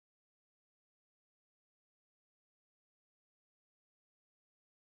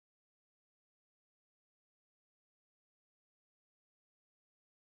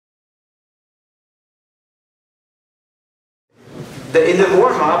In the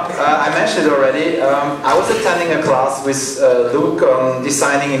warm-up, I mentioned it already, I was attending a class with Luke on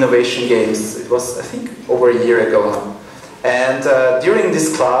designing innovation games. It was, I think, over a year ago now. And during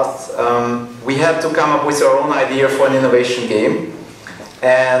this class, we had to come up with our own idea for an innovation game.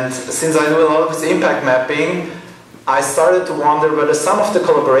 And since I do a lot of this impact mapping, I started to wonder whether some of the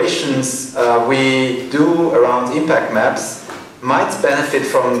collaborations we do around impact maps might benefit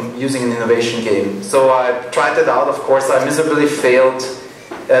from using an innovation game. So I tried it out. Of course, I miserably failed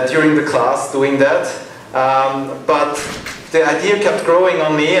during the class doing that. But the idea kept growing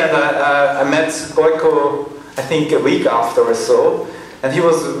on me, and I met Gojko, I think, a week after or so. And he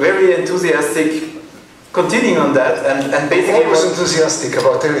was very enthusiastic continuing on that, and basically... He was enthusiastic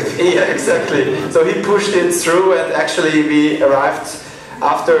about everything. Yeah, exactly. So he pushed it through, and actually we arrived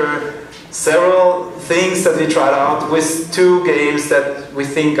after several things that we tried out with 2 games that we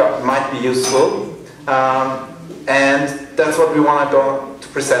think might be useful. And that's what we want to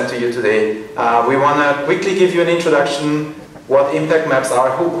present to you today. We want to quickly give you an introduction what impact maps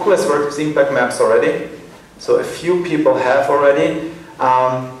are. Who has worked with impact maps already? So a few people have already.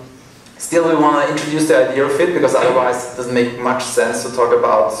 Still, we want to introduce the idea of it, because otherwise it doesn't make much sense to talk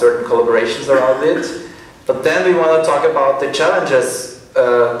about certain collaborations around it. But then we want to talk about the challenges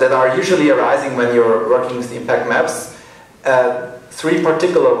that are usually arising when you're working with impact maps. 3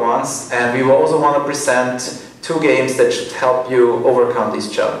 particular ones, and we will also want to present 2 games that should help you overcome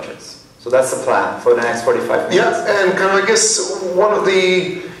these challenges. So that's the plan for the next 45 minutes. Yeah, and I guess one of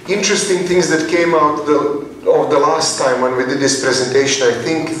the interesting things that came out of the last time when we did this presentation, I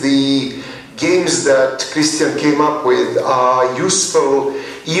think the games that Christian came up with are useful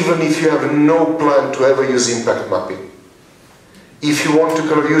even if you have no plan to ever use impact mapping. If you want to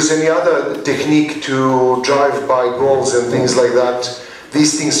kind of use any other technique to drive by goals and things like that,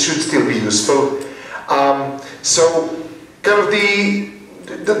 these things should still be useful. So kind of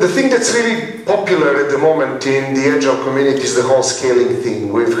the thing that's really popular at the moment in the Agile community is the whole scaling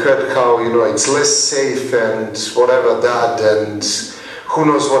thing. We've heard how, you know, it's less safe and whatever that, and who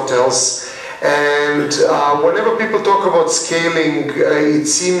knows what else. And whenever people talk about scaling, it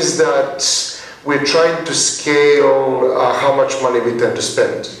seems that we're trying to scale how much money we tend to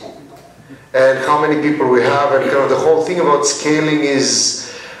spend and how many people we have, and kind of the whole thing about scaling is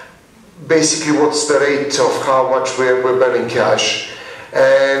basically what's the rate of how much we're burning cash.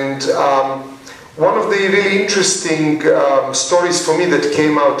 And one of the really interesting stories for me that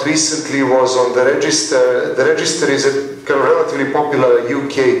came out recently was on the Register. The Register is a kind of relatively popular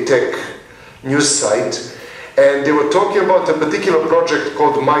UK tech news site, and they were talking about a particular project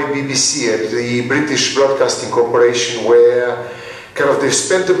called My BBC at the British Broadcasting Corporation, where kind of they've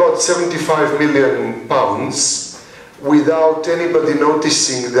spent about £75 million without anybody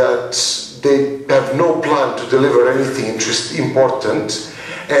noticing that they have no plan to deliver anything important,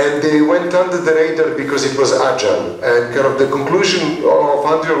 and they went under the radar because it was Agile. And kind of the conclusion of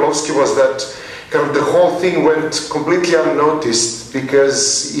Andrew Orlovsky was that kind of the whole thing went completely unnoticed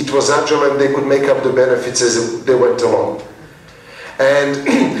because it was Agile and they could make up the benefits as they went along. And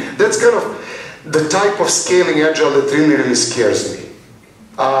that's kind of the type of scaling Agile that really, really scares me.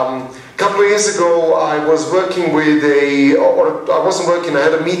 A couple of years ago, I was working with I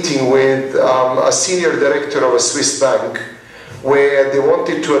had a meeting with a senior director of a Swiss bank where they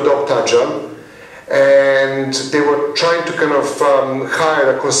wanted to adopt Agile, and they were trying to kind of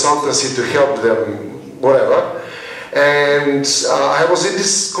hire a consultancy to help them, whatever. And I was in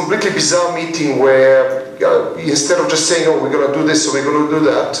this completely bizarre meeting where instead of just saying, oh, we're going to do this or we're going to do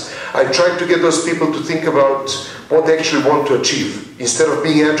that, I tried to get those people to think about what they actually want to achieve. Instead of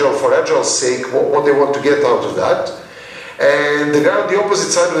being Agile for Agile's sake, what they want to get out of that. And the guy on the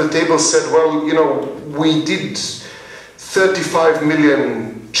opposite side of the table said, well, you know, we did 35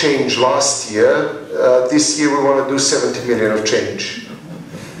 million change last year. This year we want to do 70 million of change.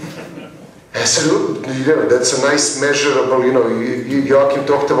 I said, you know, that's a nice measurable, you know, Joachim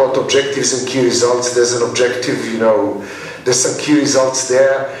talked about objectives and key results. There's an objective, you know, there's some key results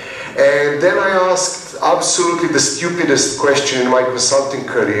there. And then I asked absolutely the stupidest question in my consulting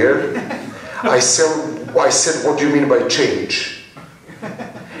career. I said, what do you mean by change?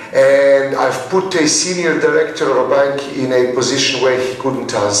 And I've put a senior director of a bank in a position where he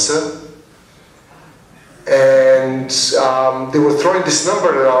couldn't answer. And they were throwing this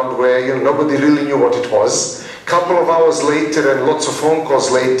number around where, you know, nobody really knew what it was. A couple of hours later and lots of phone calls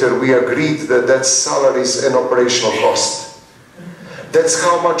later, we agreed that that's salaries and operational cost. That's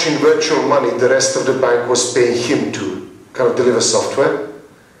how much in virtual money the rest of the bank was paying him to kind of deliver software.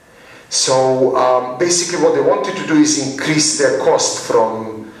 So basically what they wanted to do is increase their cost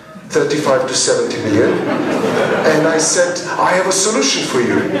from 35 to 70 million. And I said, I have a solution for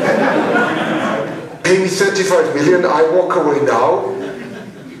you. Pay me 35 million, I walk away now.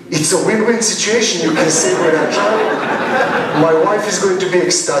 It's a win-win situation, you can say when Agile. My wife is going to be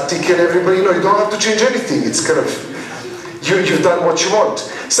ecstatic and everybody, you don't have to change anything. It's kind of, you've done what you want.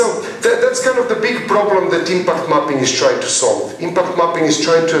 So that's kind of the big problem that impact mapping is trying to solve. Impact mapping is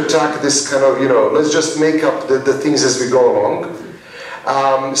trying to attack this kind of, let's just make up the things as we go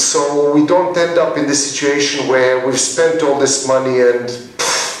along. So we don't end up in this situation where we've spent all this money and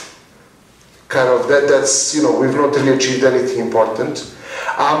kind of that's, we've not really achieved anything important.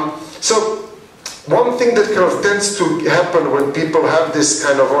 So one thing that kind of tends to happen when people have this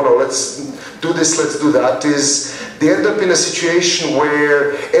kind of, oh no, let's do this, let's do that, is they end up in a situation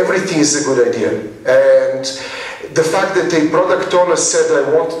where everything is a good idea. And the fact that a product owner said, I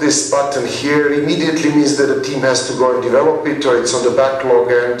want this button here, immediately means that a team has to go and develop it, or it's on the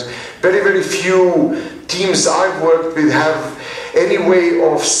backlog. And very, very few teams I've worked with have any way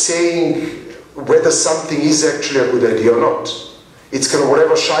of saying whether something is actually a good idea or not. It's kind of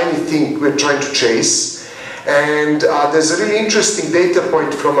whatever shiny thing we're trying to chase. And there's a really interesting data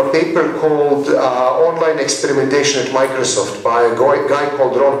point from a paper called Online Experimentation at Microsoft by a guy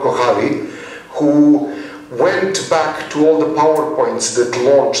called Ron Kohavi, who went back to all the PowerPoints that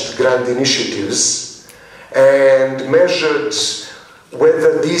launched grand initiatives and measured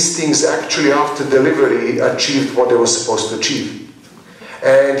whether these things actually after delivery achieved what they were supposed to achieve.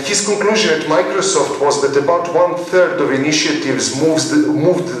 And his conclusion at Microsoft was that about 1/3 of initiatives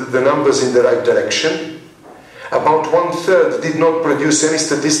moved the numbers in the right direction. About 1/3 did not produce any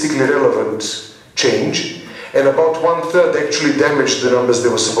statistically relevant change. And about 1/3 actually damaged the numbers they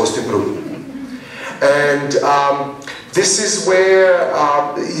were supposed to improve. And this is where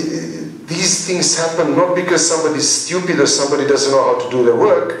these things happen not because somebody's stupid or somebody doesn't know how to do their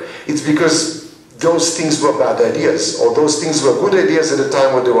work. It's because those things were bad ideas, or those things were good ideas at the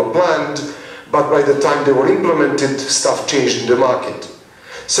time when they were planned, but by the time they were implemented, stuff changed in the market.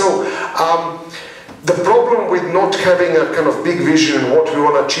 So the problem with not having a kind of big vision and what we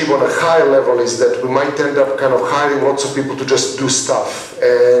want to achieve on a higher level is that we might end up kind of hiring lots of people to just do stuff,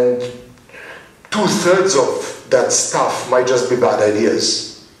 and 2/3 of that stuff might just be bad ideas,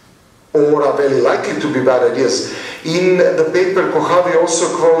 or are very likely to be bad ideas. In the paper, Kohavi also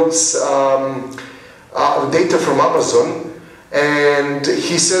quotes data from Amazon, and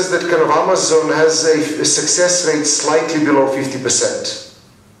he says that kind of Amazon has a success rate slightly below 50%,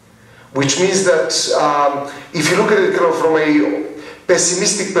 which means that if you look at it kind of from a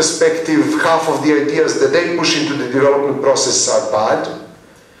pessimistic perspective, half of the ideas that they push into the development process are bad.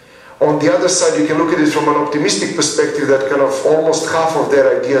 On the other side, you can look at it from an optimistic perspective that kind of almost half of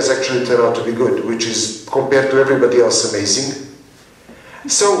their ideas actually turn out to be good, which is, compared to everybody else, amazing.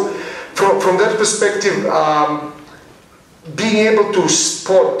 So, from that perspective, being able to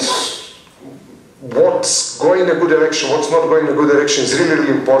spot what's going in a good direction, what's not going in a good direction is really,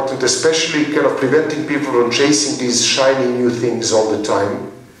 really important, especially kind of preventing people from chasing these shiny new things all the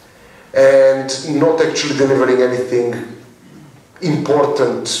time and not actually delivering anything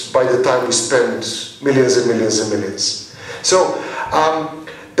important by the time we spend millions and millions and millions. So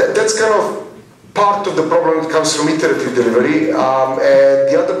that's kind of part of the problem that comes from iterative delivery, and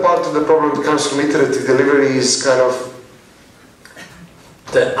the other part of the problem that comes from iterative delivery is kind of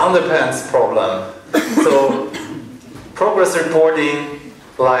the underpants problem. So progress reporting,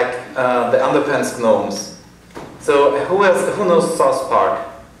 like the underpants gnomes. So who knows South Park?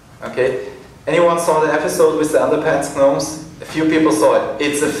 Okay, anyone saw the episode with the underpants gnomes? A few people saw it.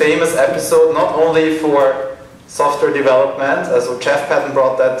 It's a famous episode, not only for software development, so Jeff Patton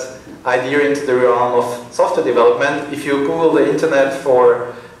brought that idea into the realm of software development. If you Google the internet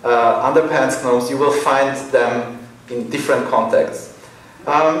for underpants gnomes, you will find them in different contexts.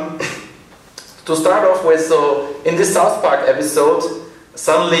 To start off with, so in this South Park episode,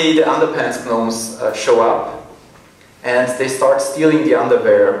 suddenly the underpants gnomes show up, and they start stealing the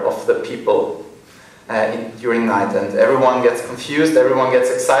underwear of the people during night, and everyone gets confused, everyone gets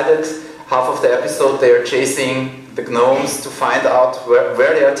excited. Half of the episode they are chasing the gnomes to find out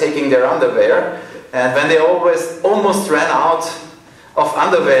where they are taking their underwear, and when they almost ran out of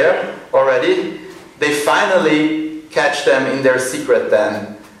underwear already, they finally catch them in their secret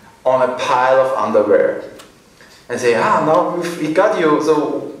den on a pile of underwear and say, now we got you,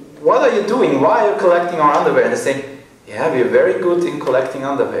 so what are you doing? Why are you collecting our underwear? And they say, yeah, we're very good in collecting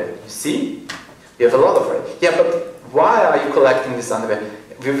underwear. You see? You have a lot of it. Yeah, but why are you collecting this underwear?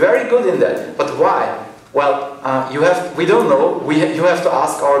 We're very good in that. But why? Well, we don't know. You have to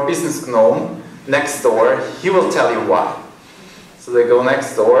ask our business gnome next door. He will tell you why. So they go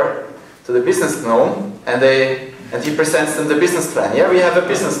next door, to the business gnome, and he presents them the business plan. Yeah, we have a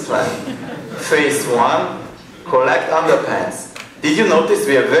business plan. Phase 1, collect underpants. Did you notice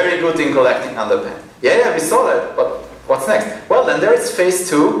we are very good in collecting underpants? Yeah, we saw that, but what's next? Well, then there is phase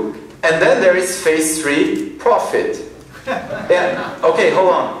 2, and then there is phase 3, profit. Yeah, okay, hold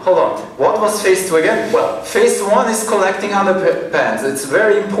on. What was phase 2 again? Well, phase 1 is collecting underpants. It's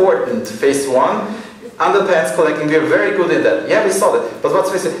very important. Phase 1, underpants collecting, we are very good at that. Yeah, we saw that. But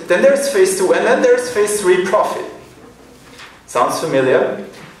what's phase 2? Then there's phase 2, and then there's phase 3, profit. Sounds familiar?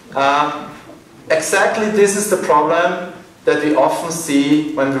 Exactly this is the problem that we often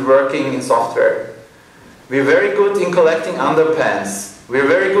see when we're working in software. We're very good in collecting underpants. We're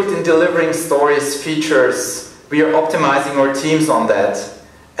very good in delivering stories, features. We are optimizing our teams on that.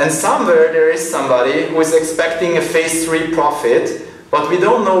 And somewhere there is somebody who is expecting a phase 3 profit, but we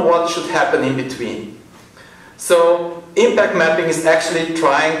don't know what should happen in between. So impact mapping is actually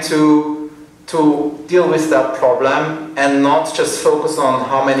trying to deal with that problem and not just focus on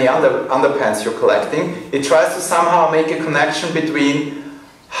how many underpants you're collecting. It tries to somehow make a connection between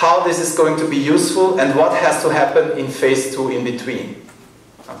how this is going to be useful and what has to happen in phase 2 in between.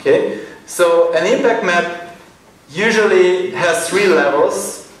 Okay? So an impact map usually has 3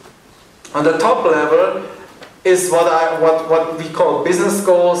 levels. On the top level is what we call business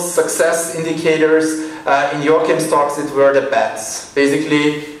goals, success indicators. In Joachim's talks it were the bets.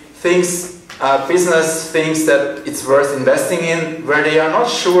 Basically things, business things that it's worth investing in, where they are not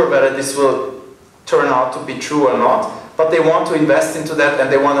sure whether this will turn out to be true or not, but they want to invest into that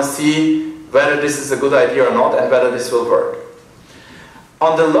and they want to see whether this is a good idea or not and whether this will work.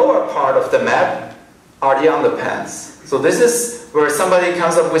 On the lower part of the map are the underpants. So this is where somebody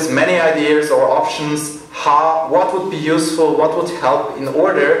comes up with many ideas or options, what would be useful, what would help in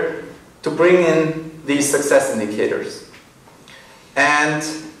order to bring in these success indicators. And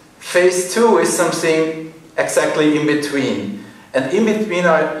phase 2 is something exactly in between. And in between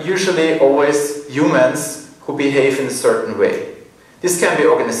are usually always humans who behave in a certain way. This can be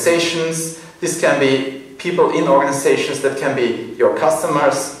organizations, this can be people in organizations, that can be your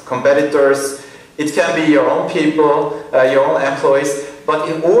customers, competitors, it can be your own people, your own employees. But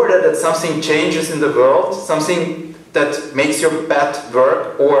in order that something changes in the world, something that makes your bet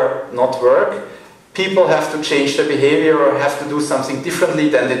work or not work, people have to change their behavior or have to do something differently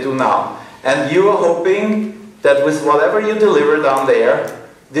than they do now. And you are hoping that with whatever you deliver down there,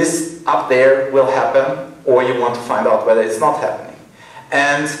 this up there will happen, or you want to find out whether it's not happening.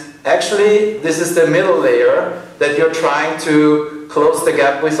 And actually, this is the middle layer that you're trying to close the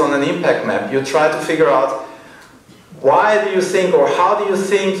gap with on an impact map. You try to figure out why do you think, or how do you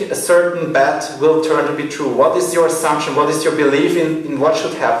think a certain bet will turn to be true? What is your assumption? What is your belief in what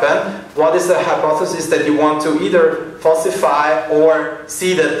should happen? What is the hypothesis that you want to either falsify or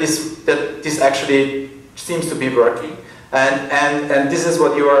see that this actually seems to be working? And this is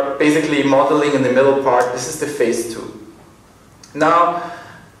what you are basically modeling in the middle part. This is the phase 2. Now,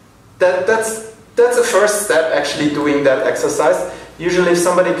 that's the first step, actually doing that exercise. Usually if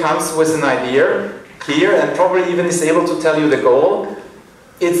somebody comes with an idea, clear, and probably even is able to tell you the goal,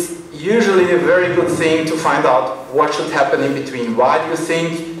 it's usually a very good thing to find out what should happen in between. Why do you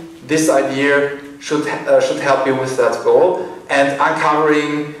think this idea should help you with that goal? And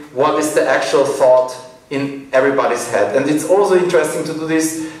uncovering what is the actual thought in everybody's head. And it's also interesting to do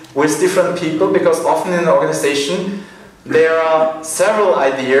this with different people, because often in an organization there are several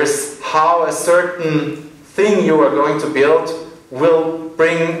ideas how a certain thing you are going to build will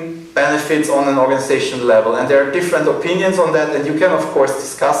bring benefits on an organization level, and there are different opinions on that, and you can of course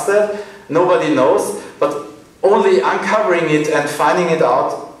discuss that. Nobody knows, but only uncovering it and finding it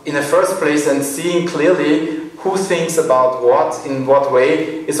out in the first place and seeing clearly who thinks about what, in what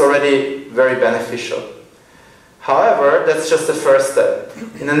way, is already very beneficial. However, that's just the first step.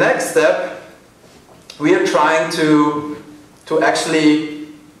 In the next step, we are trying to actually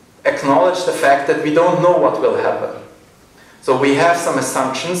acknowledge the fact that we don't know what will happen. So we have some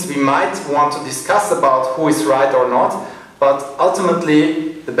assumptions, we might want to discuss about who is right or not, but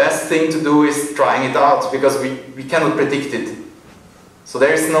ultimately the best thing to do is trying it out, because we cannot predict it. So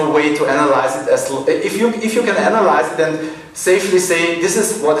there is no way to analyze it if you can analyze it and safely say this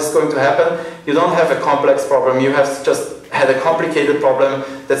is what is going to happen, you don't have a complex problem, you have just had a complicated problem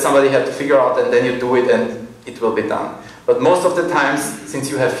that somebody had to figure out, and then you do it and it will be done. But most of the times, since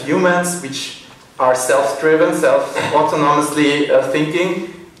you have humans which are self-driven, self-autonomously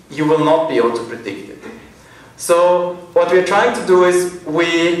thinking, you will not be able to predict it. So what we're trying to do is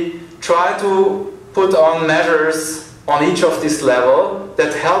we try to put on measures on each of this level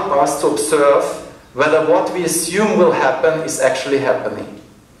that help us to observe whether what we assume will happen is actually happening.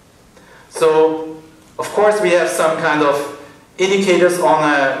 So, of course, we have some kind of indicators on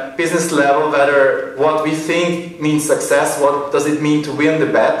a business level, whether what we think means success, what does it mean to win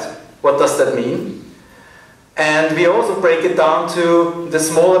the bet, what does that mean? And we also break it down to the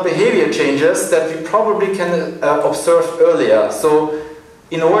smaller behavior changes that we probably can observe earlier. So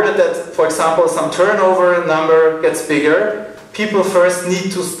in order that, for example, some turnover number gets bigger, people first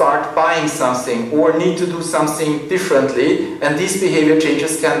need to start buying something or need to do something differently, and these behavior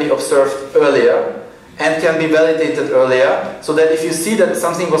changes can be observed earlier and can be validated earlier, so that if you see that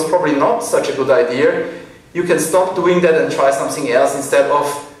something was probably not such a good idea, you can stop doing that and try something else instead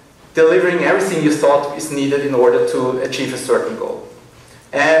of delivering everything you thought is needed in order to achieve a certain goal.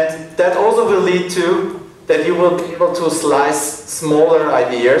 And that also will lead to that you will be able to slice smaller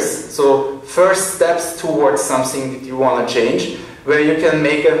ideas, so first steps towards something that you want to change, where you can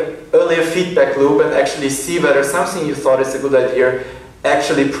make an earlier feedback loop and actually see whether something you thought is a good idea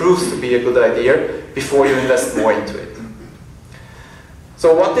actually proves to be a good idea before you invest more into it.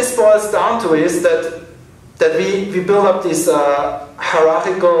 So what this boils down to is that we build up these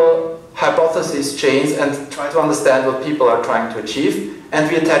hierarchical hypothesis chains and try to understand what people are trying to achieve, and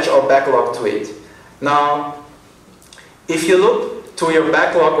we attach our backlog to it. Now, if you look to your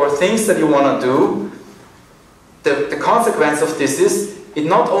backlog or things that you want to do, the consequence of this is it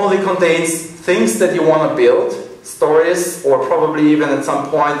not only contains things that you want to build, stories, or probably even at some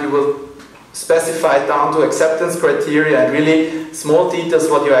point you will specify down to acceptance criteria and really small details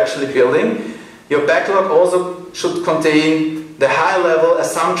what you're actually building. Your backlog also should contain the high-level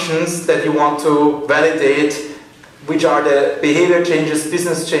assumptions that you want to validate, which are the behavior changes,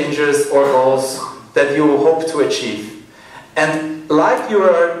 business changes, or goals that you hope to achieve. And like you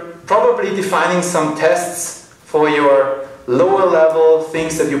are probably defining some tests for your lower-level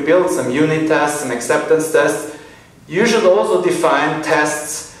things that you build, some unit tests, some acceptance tests, you should also define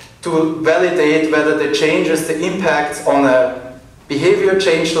tests to validate whether the changes, the impacts on a behavior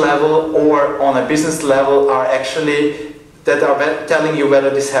change level or on a business level are actually that are telling you whether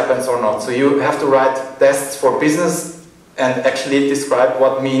this happens or not. So you have to write tests for business and actually describe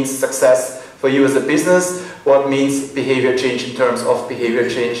what means success for you as a business, what means behavior change in terms of behavior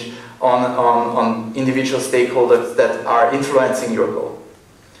change on individual stakeholders that are influencing your goal.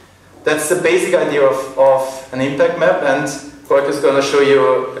 That's the basic idea of an impact map, and Gojko is going to show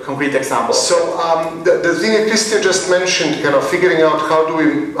you a concrete example. So the thing that Christian just mentioned, kind of figuring out how do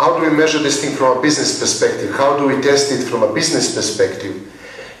we measure this thing from a business perspective, how do we test it from a business perspective,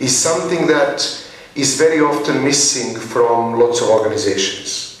 is something that is very often missing from lots of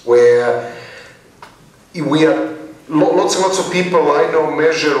organizations, where lots and lots of people I know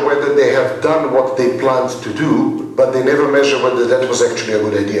measure whether they have done what they planned to do, but they never measure whether that was actually a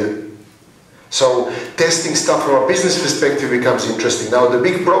good idea. So testing stuff from a business perspective becomes interesting. Now the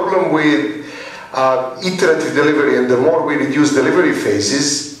big problem with iterative delivery, and the more we reduce delivery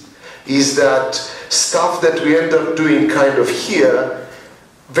phases, is that stuff that we end up doing kind of here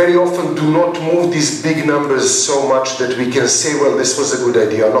very often do not move these big numbers so much that we can say, well, this was a good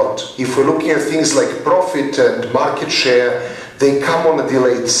idea or not. If we're looking at things like profit and market share, they come on a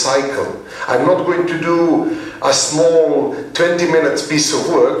delayed cycle. I'm not going to do a small 20 minutes piece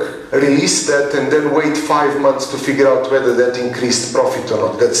of work, release that, and then wait 5 months to figure out whether that increased profit or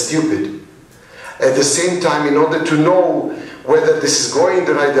not. That's stupid. At the same time, in order to know whether this is going in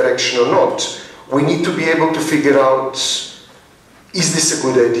the right direction or not, we need to be able to figure out, is this a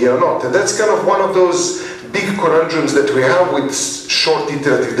good idea or not? And that's kind of one of those big conundrums that we have with short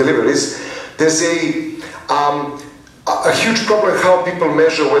iterative deliveries. There's a huge problem how people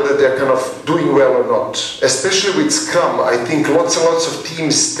measure whether they're kind of doing well or not. Especially with Scrum, I think lots and lots of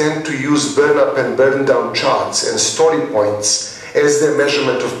teams tend to use burn up and burn down charts and story points as their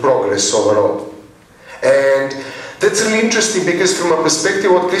measurement of progress overall. And that's really interesting because from a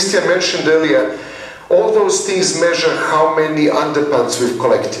perspective what Christian mentioned earlier, all those things measure how many underpants we've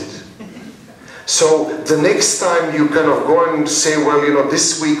collected. So the next time you kind of go and say, well, you know,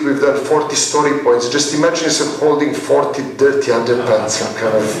 this week we've done 40 story points, just imagine yourself holding 40 dirty underpants and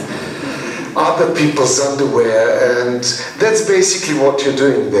kind of other people's underwear, and that's basically what you're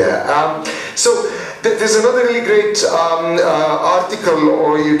doing there. So there's another really great article,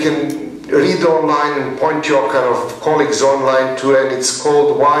 or you can read online and point your kind of colleagues online to, and it's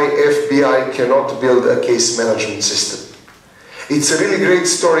called Why FBI Cannot Build a Case Management System. It's a really great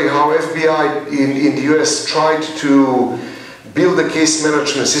story how FBI in the US tried to build a case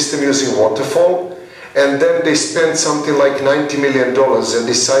management system using waterfall, and then they spent something like $90 million and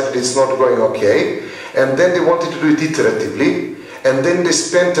decided it's not going okay, and then they wanted to do it iteratively, and then they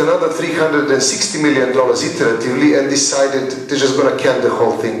spent another $360 million iteratively and decided they're just going to can the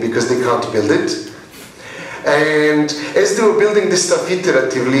whole thing because they can't build it. And as they were building this stuff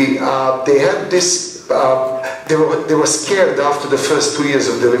iteratively, they had this, they were scared after the first 2 years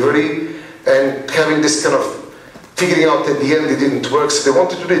of delivery and having this kind of figuring out at the end it didn't work, so they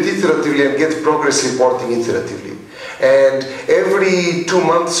wanted to do it iteratively and get progress reporting iteratively. And every 2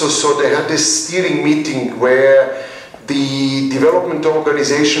 months or so they had this steering meeting where the development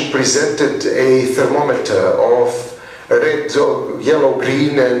organization presented a thermometer of red, yellow,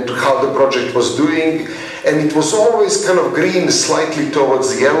 green, and how the project was doing. And it was always kind of green, slightly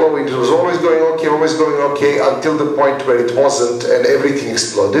towards yellow. It was always going okay, until the point where it wasn't and everything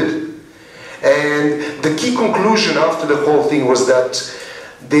exploded. And the key conclusion after the whole thing was that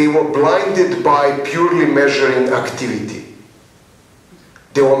they were blinded by purely measuring activity.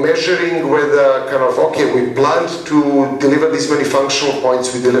 They were measuring whether kind of, okay, we planned to deliver these many functional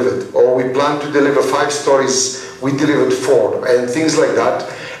points, we delivered. Or we planned to deliver 5 stories, we delivered 4, and things like that.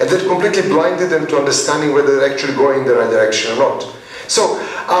 And that completely blinded them to understanding whether they're actually going in the right direction or not. So,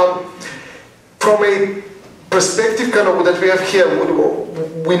 from a perspective kind of that we have here,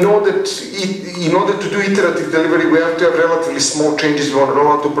 we know that in order to do iterative delivery, we have to have relatively small changes. We want to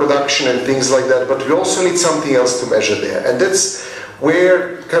roll out to production and things like that, but we also need something else to measure there. And that's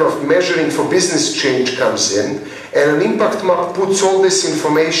where kind of measuring for business change comes in. And an impact map puts all this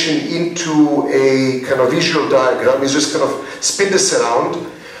information into a kind of visual diagram. You just kind of spin this around.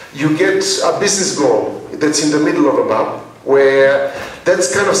 You get a business goal that's in the middle of a map, where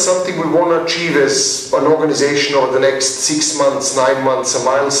that's kind of something we want to achieve as an organization over the next 6 months, 9 months, a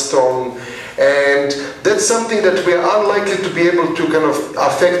milestone. And that's something that we are unlikely to be able to kind of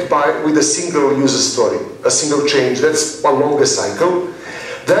affect with a single user story, a single change. That's a longer cycle.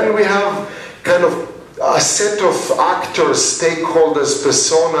 Then we have kind of a set of actors, stakeholders,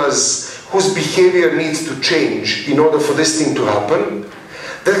 personas whose behavior needs to change in order for this thing to happen.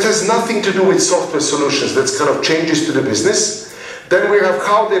 That has nothing to do with software solutions. That's kind of changes to the business. Then we have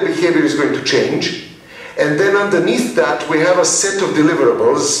how their behavior is going to change. And then underneath that, we have a set of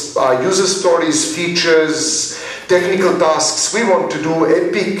deliverables, user stories, features, technical tasks we want to do,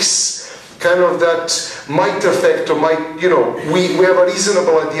 epics, kind of that might affect or might, you know, we have a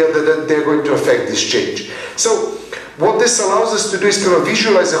reasonable idea that they're going to affect this change. So what this allows us to do is kind of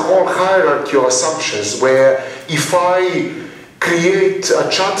visualize a whole hierarchy of assumptions where if I create a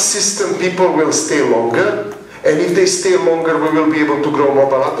chat system, people will stay longer, and if they stay longer, we will be able to grow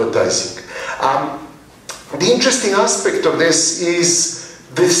mobile advertising. The interesting aspect of this is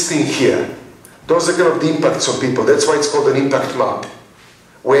this thing here. Those are kind of the impacts on people. That's why it's called an impact map.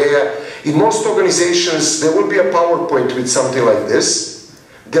 Where in most organizations, there will be a PowerPoint with something like this.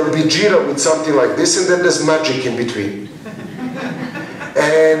 There will be Jira with something like this, and then there's magic in between.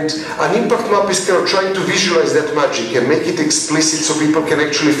 And an impact map is kind of trying to visualize that magic and make it explicit so people can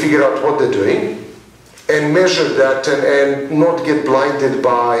actually figure out what they're doing and measure that and not get blinded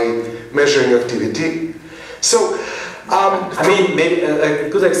by measuring activity. So, I mean, maybe a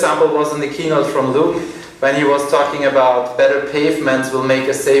good example was in the keynote from Luke when he was talking about better pavements will make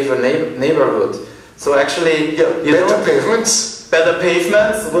a safer neighborhood. So actually, better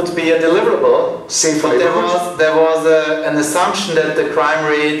pavements would be a deliverable. Safer but neighborhood. there was an assumption that the crime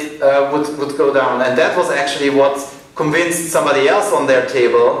rate would go down, and that was actually what convinced somebody else on their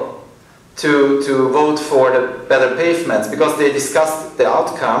table to vote for the better pavements, because they discussed the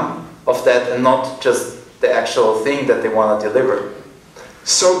outcome of that and not just the actual thing that they want to deliver.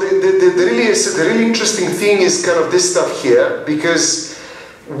 So the really interesting thing is kind of this stuff here, because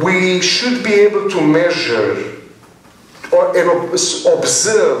we should be able to measure and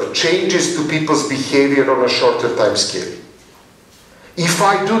observe changes to people's behavior on a shorter time scale. If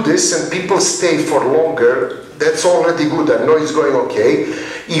I do this and people stay for longer, that's already good. I know it's going okay.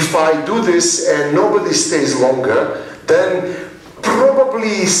 If I do this and nobody stays longer, then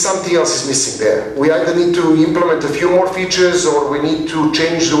probably something else is missing there. We either need to implement a few more features, or we need to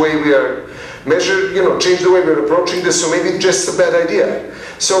change the way we are measured, change the way we're approaching this, so maybe it's just a bad idea.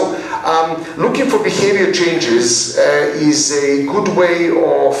 So looking for behavior changes is a good way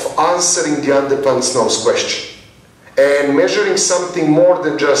of answering the underpants nose question and measuring something more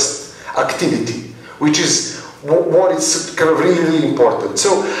than just activity, which is what is kind of really important.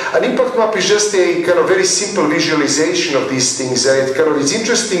 So an impact map is just a kind of very simple visualization of these things, and it's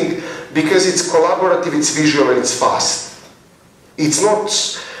interesting because it's collaborative, it's visual, and it's fast. It's not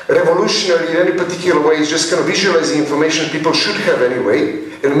revolutionary in any particular way. It's just kind of visualizing information people should have anyway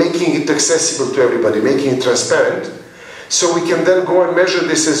and making it accessible to everybody, making it transparent. So we can then go and measure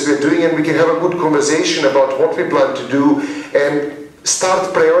this as we're doing, and we can have a good conversation about what we plan to do and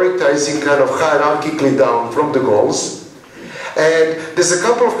start prioritizing kind of hierarchically down from the goals. And there's a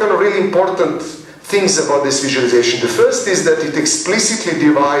couple of kind of really important things about this visualization. The first is that it explicitly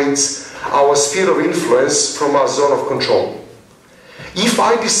divides our sphere of influence from our zone of control. If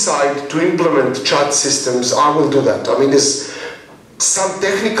I decide to implement chat systems, I will do that. I mean, there's some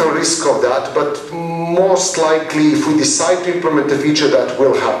technical risk of that, but most likely if we decide to implement a feature, that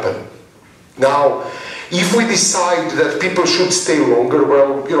will happen. Now, if we decide that people should stay longer,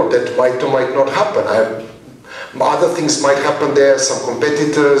 well, you know, that might or might not happen. Other things might happen there, some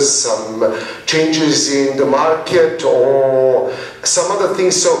competitors, some changes in the market, or some other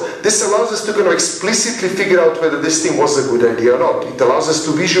things. So this allows us to kind of explicitly figure out whether this thing was a good idea or not. It allows us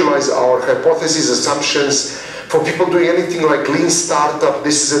to visualize our hypotheses, assumptions. For people doing anything like lean startup,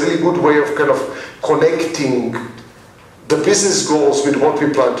 this is a really good way of kind of connecting the business goals with what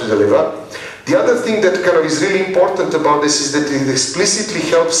we plan to deliver. The other thing that kind of is really important about this is that it explicitly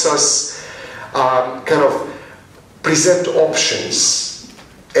helps us kind of present options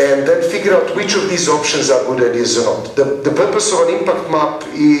and then figure out which of these options are good ideas or not. The purpose of an impact map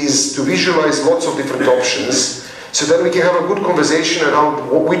is to visualize lots of different options, so then we can have a good conversation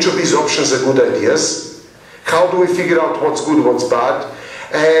around which of these options are good ideas. How do we figure out what's good, what's bad?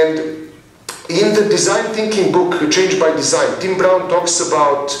 And in the design thinking book, Change by Design, Tim Brown talks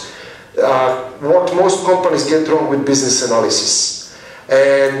about what most companies get wrong with business analysis.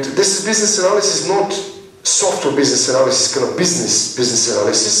 And this is business analysis, not software business analysis, kind of business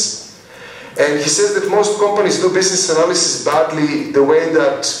analysis. And he says that most companies do business analysis badly the way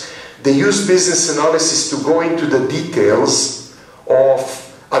that they use business analysis to go into the details of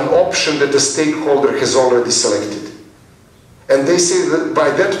an option that the stakeholder has already selected. And they say that by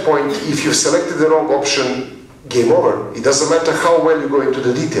that point, if you've selected the wrong option, game over. It doesn't matter how well you go into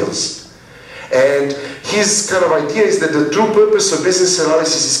the details. And his kind of idea is that the true purpose of business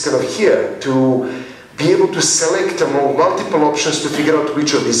analysis is kind of here, to be able to select among multiple options to figure out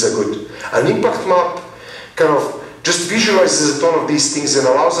which of these are good. An impact map kind of just visualizes a ton of these things and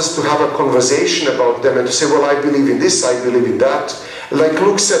allows us to have a conversation about them and to say, well, I believe in this, I believe in that. Like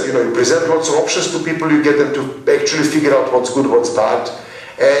Luke said, you know, you present lots of options to people, you get them to actually figure out what's good, what's bad,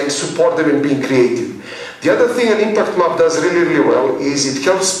 and support them in being creative. The other thing an impact map does really, really well is it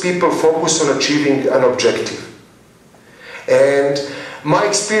helps people focus on achieving an objective. And my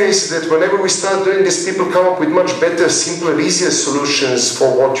experience is that whenever we start doing this, people come up with much better, simpler, easier solutions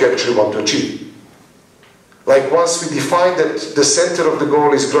for what you actually want to achieve. Like once we define that the center of the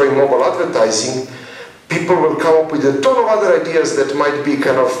goal is growing mobile advertising, people will come up with a ton of other ideas that might be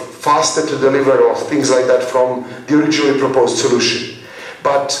kind of faster to deliver or things like that from the originally proposed solution.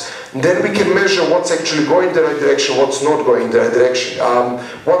 But then we can measure what's actually going in the right direction, what's not going in the right direction.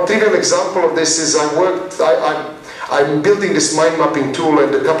 One trivial example of this is I'm building this mind mapping tool,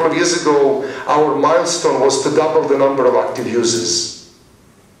 and a couple of years ago our milestone was to double the number of active users.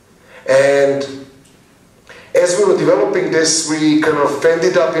 And as we were developing this, we kind of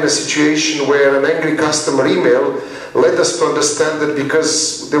ended up in a situation where an angry customer email led us to understand that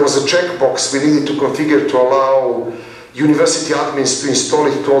because there was a checkbox we needed to configure to allow university admins to install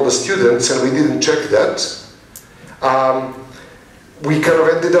it to all the students, and we didn't check that. We kind of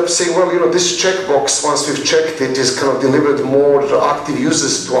ended up saying, well, you know, this checkbox, once we've checked it, is kind of delivered more active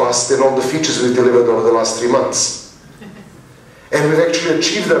users to us than all the features we've delivered over the last 3 months. And we've actually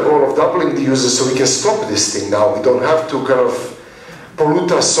achieved the goal of doubling the users, so we can stop this thing now. We don't have to kind of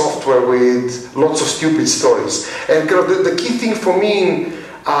pollute our software with lots of stupid stories. And kind of the key thing for me,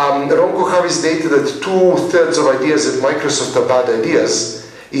 Ron Kohavi's data that 2/3 of ideas at Microsoft are bad ideas,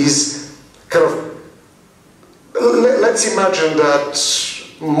 is kind of, let's imagine that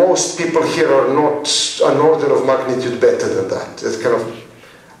most people here are not an order of magnitude better than that. It's kind of,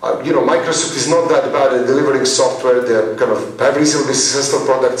 you know, Microsoft is not that bad at delivering software. They kind of have reasonably successful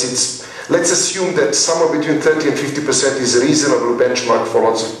products. Let's assume that somewhere between 30 and 50% is a reasonable benchmark for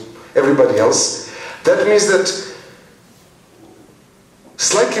lots of everybody else. That means that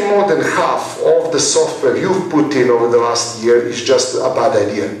slightly more than half of the software you've put in over the last year is just a bad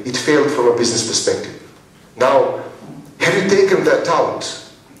idea. It failed from a business perspective. Now, have you taken that out?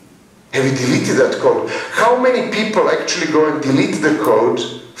 Have you deleted that code? How many people actually go and delete the code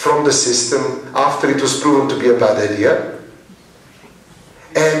from the system after it was proven to be a bad idea?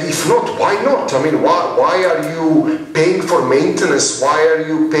 And if not, why not? I mean, why are you paying for maintenance? Why are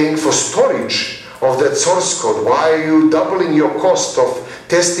you paying for storage of that source code? Why are you doubling your cost of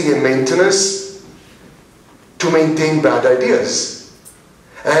testing and maintenance to maintain bad ideas?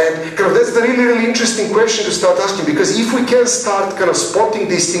 And kind of that's the really, really interesting question to start asking, because if we can start kind of spotting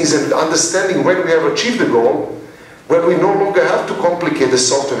these things and understanding when we have achieved the goal, when we no longer have to complicate the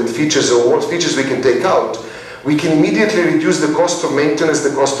software with features or what features we can take out, we can immediately reduce the cost of maintenance,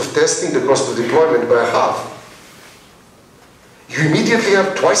 the cost of testing, the cost of deployment by half. You immediately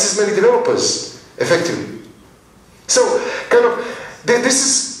have twice as many developers, effectively. So, kind of,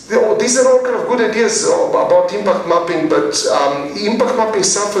 these are all kind of good ideas about impact mapping, but impact mapping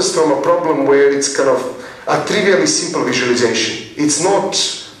suffers from a problem where it's kind of a trivially simple visualization. It's not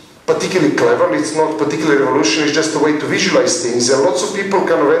particularly clever, it's not particularly revolutionary, it's just a way to visualize things, and lots of people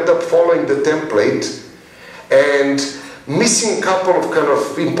kind of end up following the template and missing a couple of kind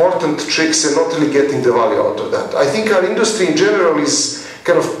of important tricks and not really getting the value out of that. I think our industry in general is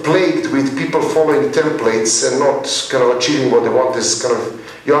kind of plagued with people following templates and not kind of achieving what they want. As kind of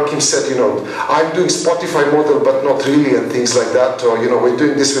Joachim said, you know, I'm doing Spotify model but not really, and things like that, or you know, we're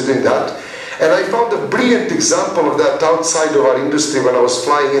doing this, we're doing that. And I found a brilliant example of that outside of our industry when I was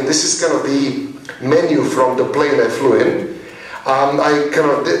flying, and this is kind of the menu from the plane I flew in.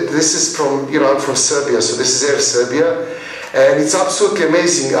 This is from, you know, I'm from Serbia, so this is Air Serbia, and it's absolutely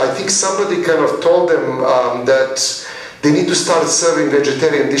amazing. I think somebody kind of told them that they need to start serving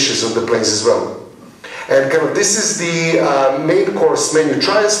vegetarian dishes on the planes as well. And kind of this is the main course menu.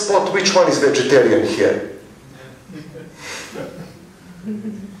 Try and spot which one is vegetarian here.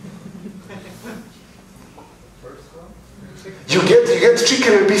 You get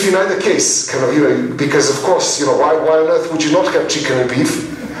chicken and beef in either case, kind of, you know, because of course, you know, why on earth would you not have chicken and beef?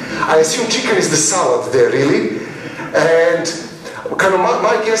 I assume chicken is the salad there, really. And kind of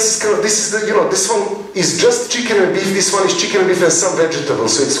my guess is kind of, this is the, you know, this one is just chicken and beef, this one is chicken and beef and some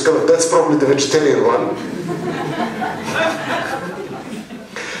vegetables, so it's kind of, that's probably the vegetarian one.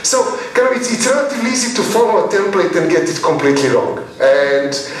 So kind of it's relatively easy to follow a template and get it completely wrong.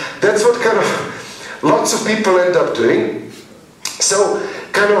 And that's what kind of lots of people end up doing. So,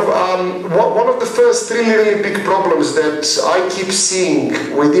 kind of, one of the first really, really big problems that I keep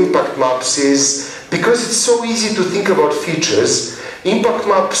seeing with impact maps is, because it's so easy to think about features, impact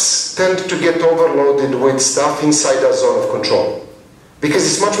maps tend to get overloaded with stuff inside our zone of control. Because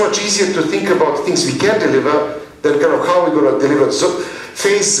it's much, much easier to think about things we can deliver than kind of how we're going to deliver. So,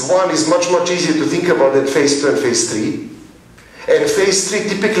 phase 1 is much, much easier to think about than phase 2 and phase 3. And phase 3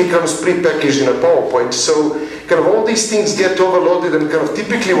 typically comes pre-packaged in a PowerPoint, so kind of all these things get overloaded, and kind of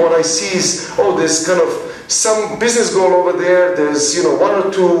typically what I see is, oh, there's kind of some business goal over there, there's, you know, 1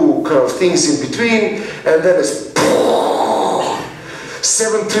 or 2 kind of things in between, and then it's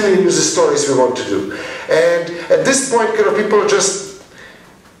 7 trillion user stories we want to do. And at this point, kind of people are just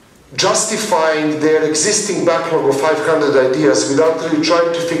justifying their existing backlog of 500 ideas without really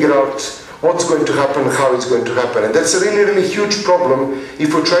trying to figure out what's going to happen, how it's going to happen. And that's a really, really huge problem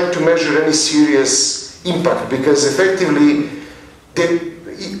if we're trying to measure any serious impact, because effectively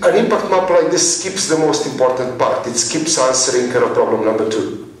an impact map like this skips the most important part. It skips answering kind of problem number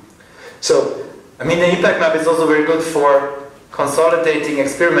 2. So, I mean, the impact map is also very good for consolidating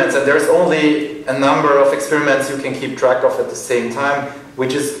experiments, and there's only a number of experiments you can keep track of at the same time,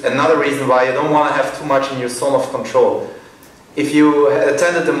 which is another reason why you don't want to have too much in your zone of control. If you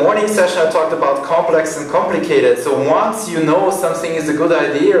attended the morning session, I talked about complex and complicated. So once you know something is a good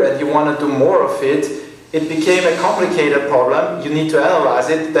idea and you want to do more of it, it became a complicated problem. You need to analyze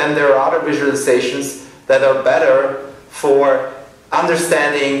it. Then there are other visualizations that are better for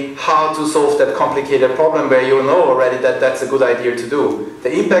understanding how to solve that complicated problem, where you know already that that's a good idea to do.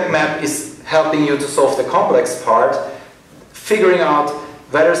 The impact map is helping you to solve the complex part, figuring out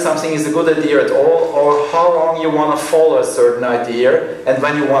whether something is a good idea at all, or how long you want to follow a certain idea, and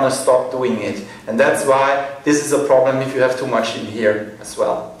when you want to stop doing it. And that's why this is a problem if you have too much in here as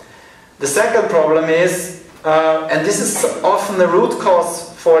well. The second problem is, and this is often the root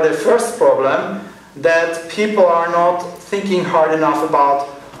cause for the first problem, that people are not thinking hard enough about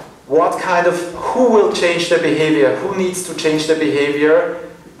what kind of, who will change their behavior, who needs to change their behavior,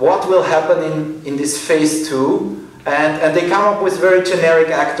 what will happen in this phase 2. And they come up with very generic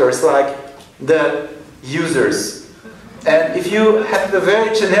actors like the users. And if you have a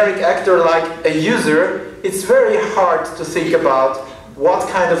very generic actor like a user, it's very hard to think about what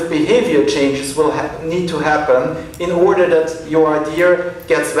kind of behavior changes will need to happen in order that your idea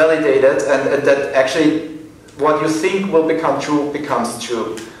gets validated, and that actually what you think will become true becomes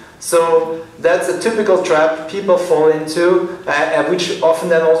true. So that's a typical trap people fall into, which often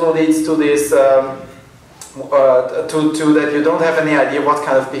then also leads to this that you don't have any idea what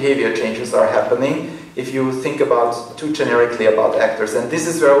kind of behavior changes are happening if you think about too generically about actors. And this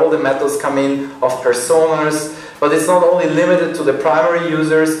is where all the methods come in of personas, But it's not only limited to the primary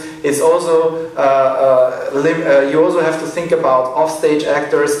users, it's also, you also have to think about off-stage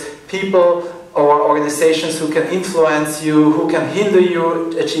actors, people or organizations who can influence you, who can hinder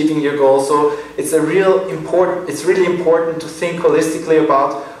you achieving your goal. So it's really important to think holistically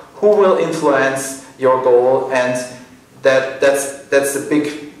about who will influence your goal, and that's the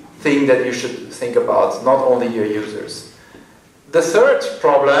big thing that you should think about, not only your users. The third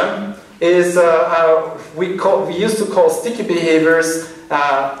problem is we used to call sticky behaviors.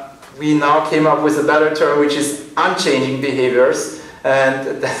 We now came up with a better term, which is unchanging behaviors,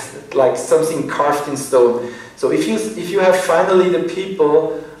 and that's like something carved in stone. So if you have finally the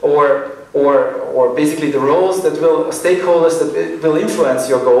people or basically the roles that stakeholders that will influence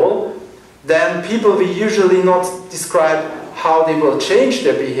your goal, then people will usually not describe how they will change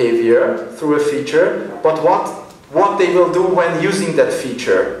their behavior through a feature, but what they will do when using that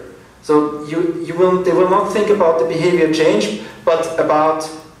feature. So they will not think about the behavior change, but about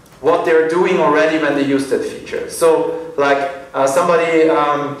what they're doing already when they use that feature. So like somebody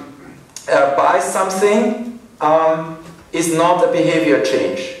buys something is not a behavior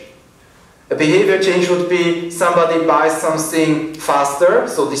change. A behavior change would be somebody buys something faster,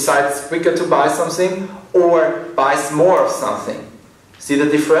 so decides quicker to buy something, or buys more of something. See the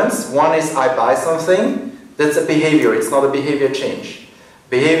difference? One is I buy something, that's a behavior, it's not a behavior change.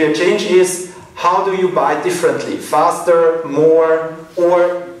 Behavior change is how do you buy differently, faster, more,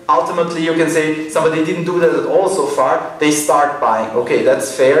 or ultimately you can say somebody didn't do that at all so far, they start buying. Okay,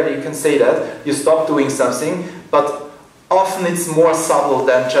 that's fair, you can say that, you stop doing something, but often it's more subtle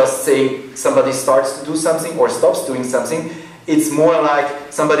than just saying somebody starts to do something or stops doing something. It's more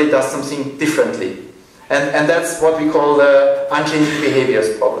like somebody does something differently. And that's what we call the unchanging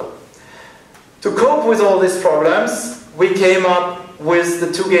behaviors problem. To cope with all these problems, we came up with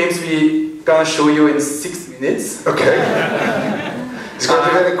the two games we're gonna show you in 6 minutes. Okay. It's going to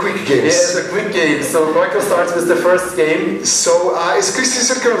be very quick games. Yes, a quick game. So Gojko starts with the first game. So as Christian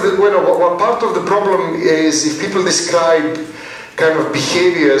said, kind of one part of the problem is if people describe kind of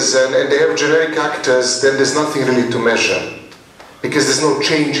behaviors and they have generic actors, then there's nothing really to measure, because there's no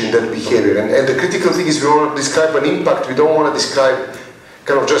change in that behavior. And the critical thing is we want to describe an impact. We don't want to describe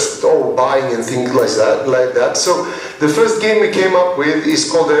kind of just buying and things like that. So the first game we came up with is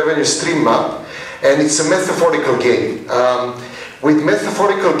called the Revenue Stream Map, and it's a metaphorical game. With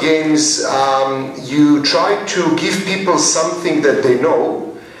metaphorical games, you try to give people something that they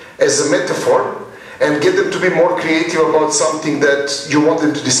know as a metaphor and get them to be more creative about something that you want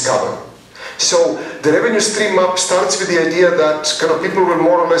them to discover. So the revenue stream map starts with the idea that kind of people will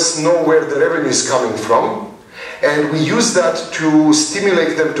more or less know where the revenue is coming from, and we use that to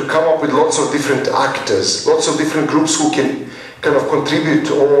stimulate them to come up with lots of different actors, lots of different groups who can kind of contribute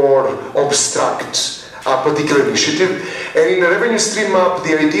or obstruct a particular initiative. And in a revenue stream map,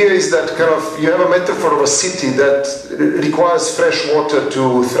 the idea is that kind of you have a metaphor of a city that requires fresh water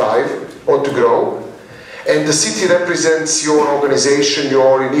to thrive or to grow. And the city represents your organization,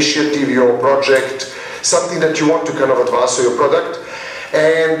 your initiative, your project, something that you want to kind of advance, or your product.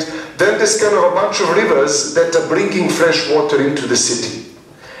 And then there's kind of a bunch of rivers that are bringing fresh water into the city.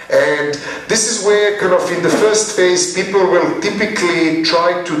 And this is where kind of in the first phase people will typically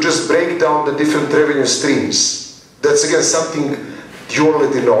try to just break down the different revenue streams. That's again something you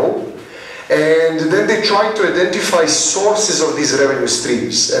already know. And then they try to identify sources of these revenue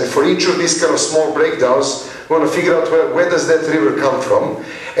streams. And for each of these kind of small breakdowns, we want to figure out where does that river come from.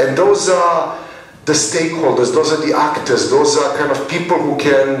 And those are the stakeholders, those are the actors, those are kind of people who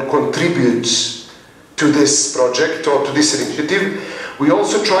can contribute to this project or to this initiative. We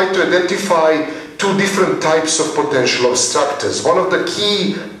also try to identify two different types of potential obstructors. One of the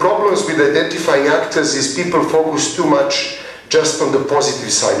key problems with identifying actors is people focus too much just on the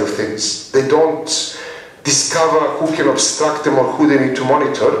positive side of things. They don't discover who can obstruct them or who they need to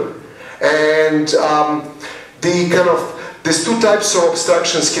monitor. And there's two types of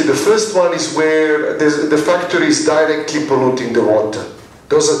obstructions here. The first one is where the factory is directly polluting the water.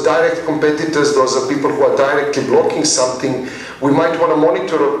 Those are direct competitors, those are people who are directly blocking something. We might want to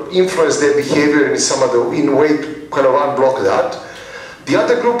monitor or influence their behavior in a way to kind of unblock that. The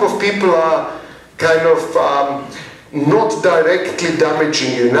other group of people are kind of not directly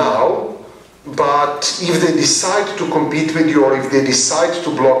damaging you now, but if they decide to compete with you or if they decide to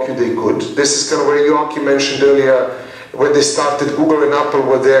block you, they could. This is kind of where Joachim mentioned earlier, when they started, Google and Apple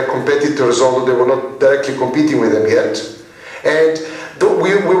were their competitors, although they were not directly competing with them yet. And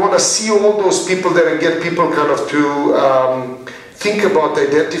we want to see all those people there and get people kind of to think about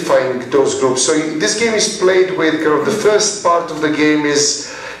identifying those groups. So this game is played with kind of the first part of the game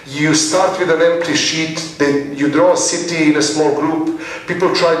is You start with an empty sheet, then you draw a city in a small group,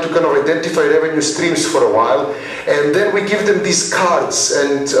 people try to kind of identify revenue streams for a while, and then we give them these cards.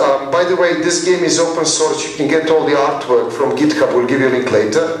 And by the way, this game is open source, you can get all the artwork from GitHub, we'll give you a link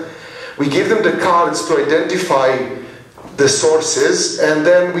later. We give them the cards to identify the sources, and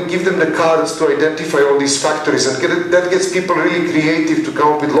then we give them the cards to identify all these factories, and that gets people really creative to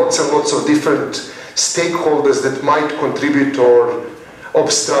come up with lots and lots of different stakeholders that might contribute or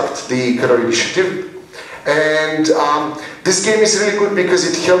obstruct the kind of initiative. And this game is really good because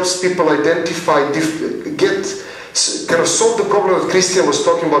it helps people identify, kind of solve the problem that Christian was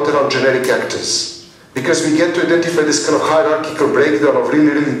talking about around generic actors. Because we get to identify this kind of hierarchical breakdown of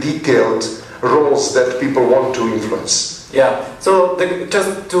really, really detailed roles that people want to influence. Yeah, so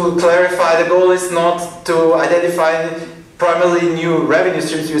just to clarify, the goal is not to identify primarily new revenue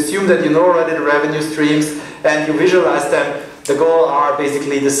streams. You assume that you know already the revenue streams and you visualize them. The goal are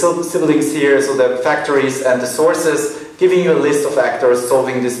basically the siblings here, so the factories and the sources, giving you a list of actors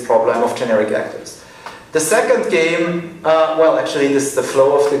solving this problem of generic actors. The second game, well actually this is the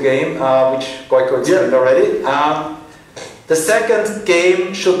flow of the game, which Gojko explained already. The second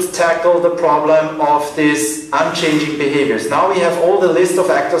game should tackle the problem of these unchanging behaviors. Now we have all the list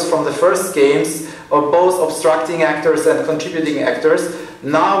of actors from the first games, of both obstructing actors and contributing actors.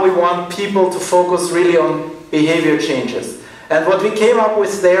 Now we want people to focus really on behavior changes. And what we came up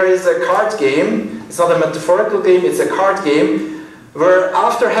with there is a card game. It's not a metaphorical game, it's a card game, where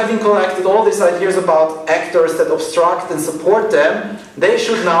after having collected all these ideas about actors that obstruct and support them, they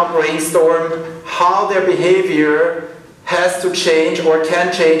should now brainstorm how their behavior has to change or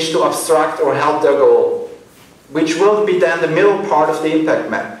can change to obstruct or help their goal, which will be then the middle part of the impact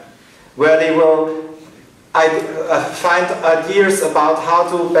map, where they will find ideas about how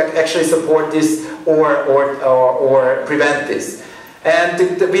to actually support this or prevent this.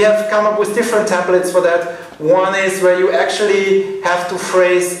 And we have come up with different templates for that. One is where you actually have to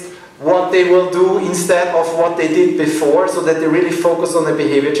phrase what they will do instead of what they did before, so that they really focus on the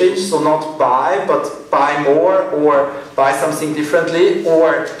behavior change. So not buy, but buy more or buy something differently,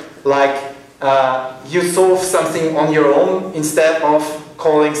 or like you solve something on your own instead of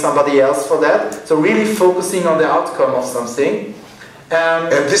calling somebody else for that. So really focusing on the outcome of something.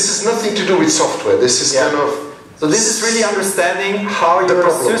 And this has nothing to do with software. This is kind of... So this is really understanding how your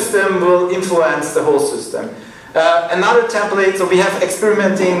system will influence the whole system. Another template, so we have been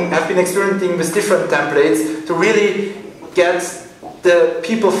experimenting with different templates to really get the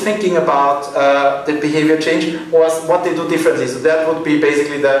people thinking about the behavior change or what they do differently. So that would be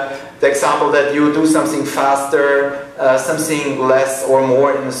basically the example that you do something faster, something less or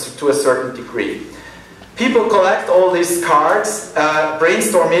more to a certain degree. People collect all these cards,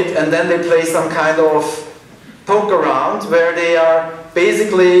 brainstorm it, and then they play some kind of poke around where they are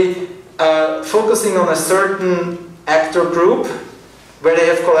basically focusing on a certain actor group where they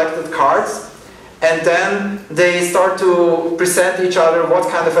have collected cards, and then they start to present each other what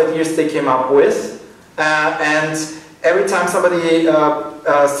kind of ideas they came up with, and every time somebody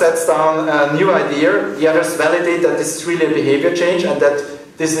sets down a new idea, the others validate that this is really a behavior change and that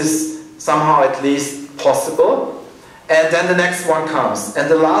this is somehow at least possible, and then the next one comes, and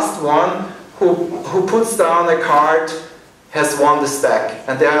the last one who puts down a card has won the stack,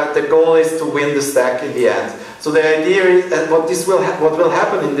 and the goal is to win the stack in the end. So the idea is that what will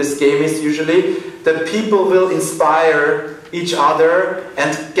happen in this game is usually that people will inspire each other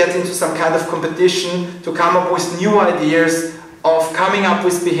and get into some kind of competition to come up with new ideas of coming up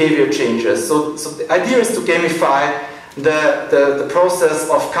with behavior changes. So the idea is to gamify the process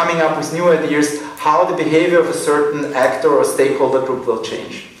of coming up with new ideas, how the behavior of a certain actor or stakeholder group will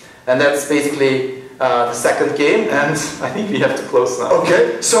change. And that's basically the second game, and I think we have to close now.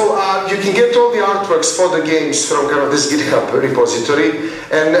 Okay, so you can get all the artworks for the games from kind of this GitHub repository,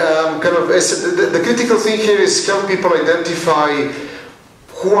 and the critical thing here is help people identify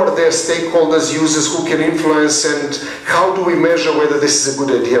who are their stakeholders, users, who can influence, and how do we measure whether this is a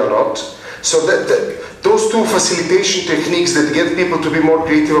good idea or not. So those two facilitation techniques that get people to be more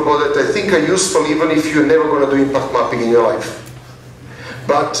creative about it, I think are useful even if you're never going to do impact mapping in your life.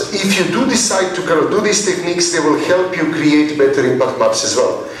 But if you do decide to kind of do these techniques, they will help you create better impact maps as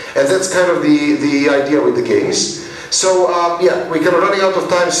well. And that's kind of the idea with the games. So yeah, we're kind of running out of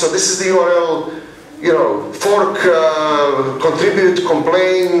time, so this is the URL, you know, fork, contribute,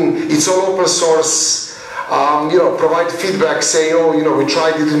 complain, it's all open source, you know, provide feedback, say, oh, you know, we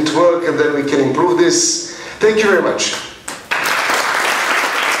tried, it didn't work, and then we can improve this. Thank you very much.